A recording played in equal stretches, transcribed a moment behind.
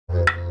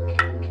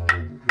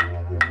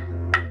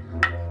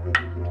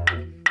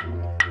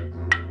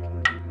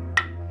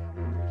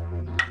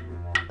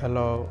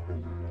Hello,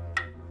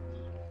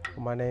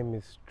 my name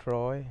is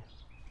Troy.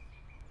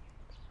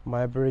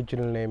 My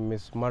Aboriginal name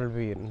is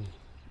Malvin.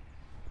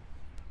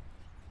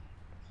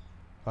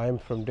 I am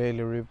from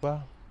Daly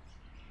River.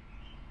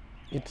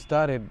 It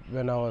started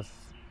when I was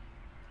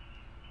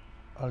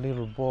a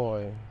little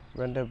boy,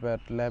 when about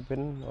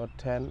 11 or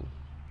 10,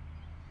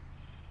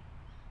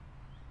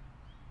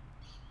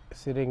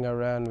 sitting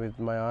around with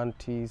my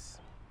aunties,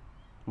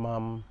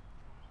 mom,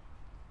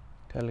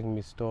 telling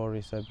me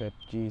stories about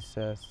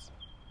Jesus.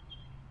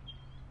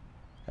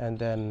 And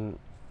then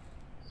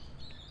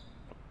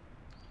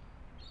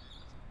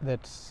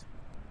that's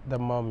the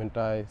moment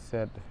I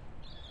said,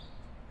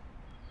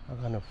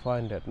 I'm gonna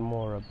find out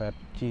more about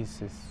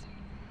Jesus.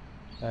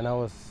 And I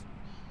was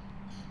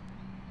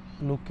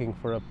looking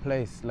for a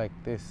place like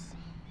this.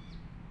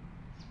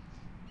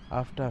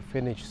 After I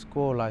finished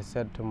school, I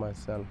said to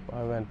myself,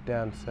 I went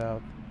down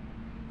south,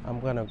 I'm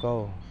gonna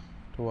go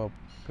to a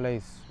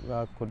place where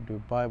I could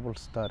do Bible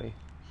study.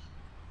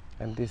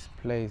 And this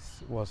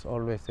place was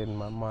always in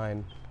my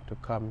mind, to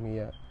come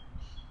here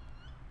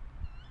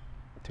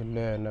to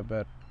learn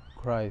about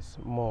Christ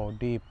more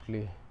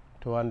deeply,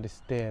 to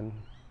understand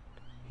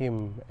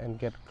Him and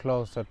get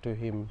closer to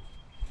Him.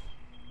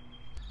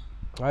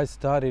 I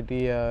started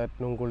here at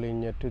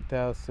Nungalinya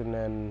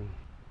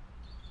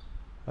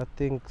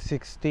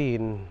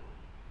 2016,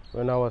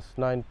 when I was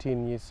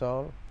 19 years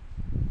old.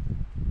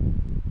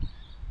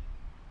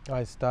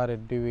 I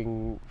started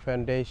doing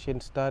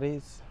foundation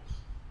studies,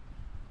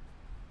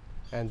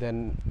 and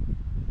then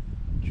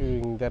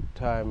during that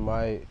time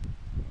I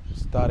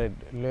started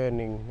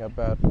learning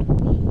about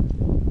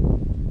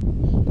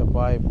the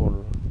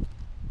Bible.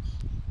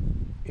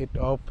 It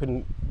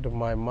opened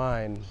my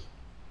mind,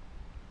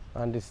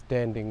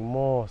 understanding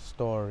more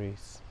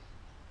stories,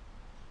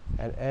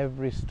 and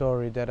every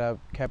story that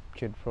I've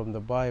captured from the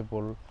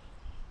Bible,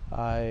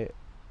 I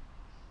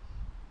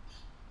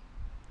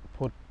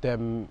put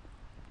them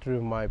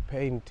through my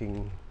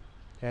painting,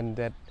 and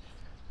that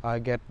I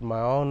get my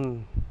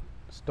own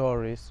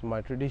stories, my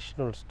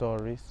traditional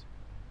stories,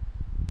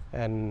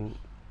 and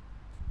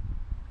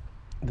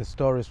the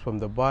stories from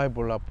the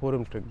Bible. I put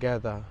them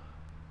together.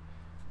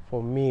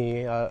 For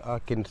me, I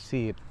can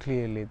see it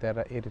clearly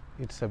that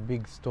it's a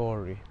big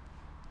story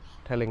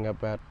telling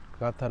about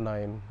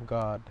Nungalinya,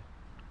 God.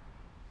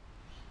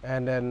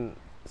 And then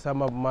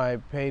some of my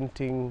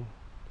painting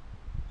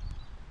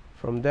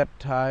from that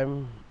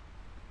time,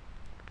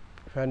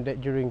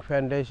 during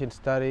foundation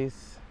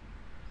studies,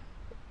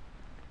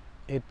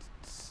 it's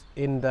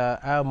in the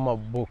Alma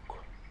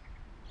book,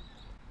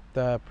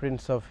 the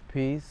Prince of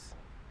Peace,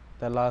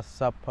 the Last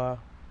Supper.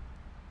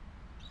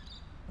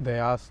 They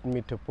asked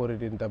me to put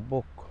it in the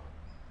book,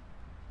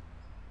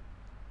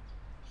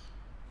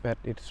 but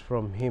it's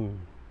from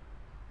Him,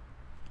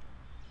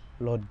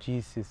 Lord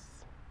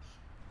Jesus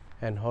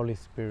and Holy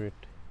Spirit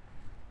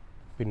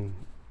been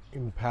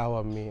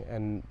empower me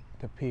and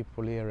the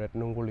people here at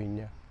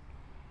Nungalinya.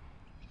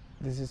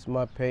 This is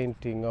my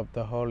painting of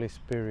the Holy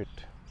Spirit.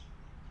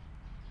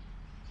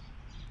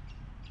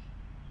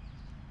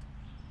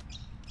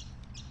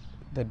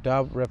 The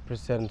dove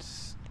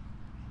represents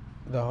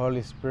the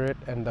Holy Spirit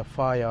and the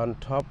fire on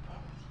top,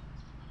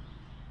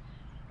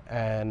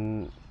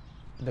 and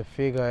the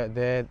figure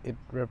there, it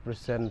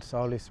represents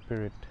Holy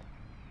Spirit.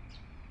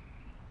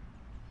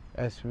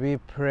 As we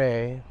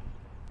pray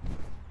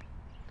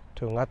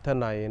to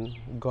Nungalinya,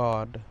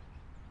 God,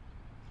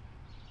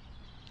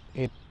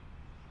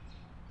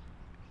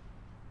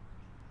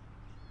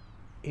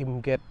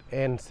 Him get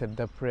answered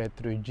the prayer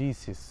through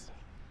Jesus.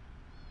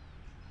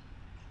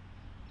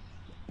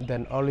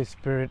 Then Holy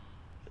Spirit,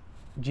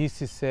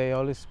 Jesus say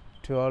to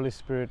Holy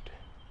Spirit,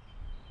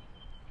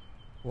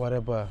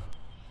 whatever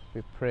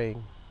we're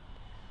praying,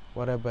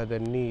 whatever the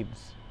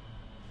needs,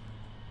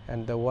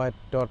 and the white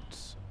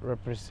dots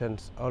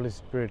represents Holy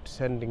Spirit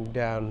sending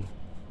down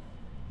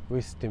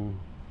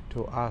wisdom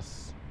to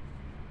us.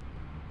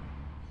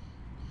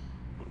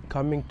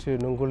 Coming to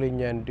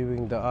Nungalinya and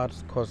doing the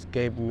arts course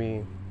gave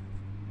me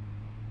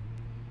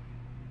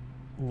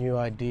new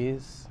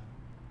ideas,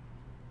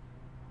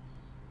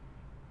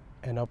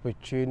 an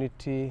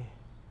opportunity,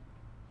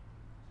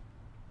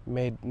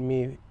 made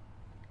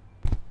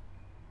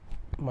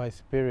my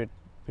spirit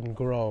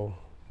grow.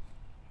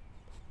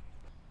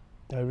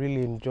 I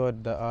really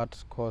enjoyed the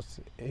arts course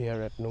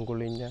here at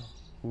Nungalinya,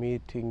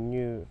 meeting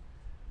new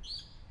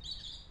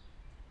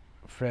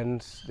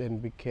friends, then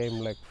became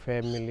like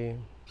family.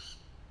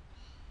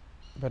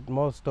 But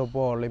most of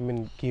all,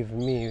 give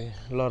me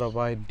a lot of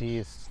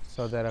ideas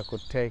so that I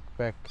could take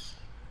back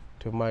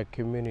to my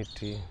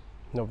community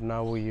of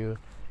Nauyu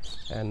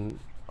and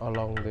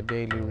along the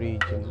Daly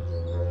region.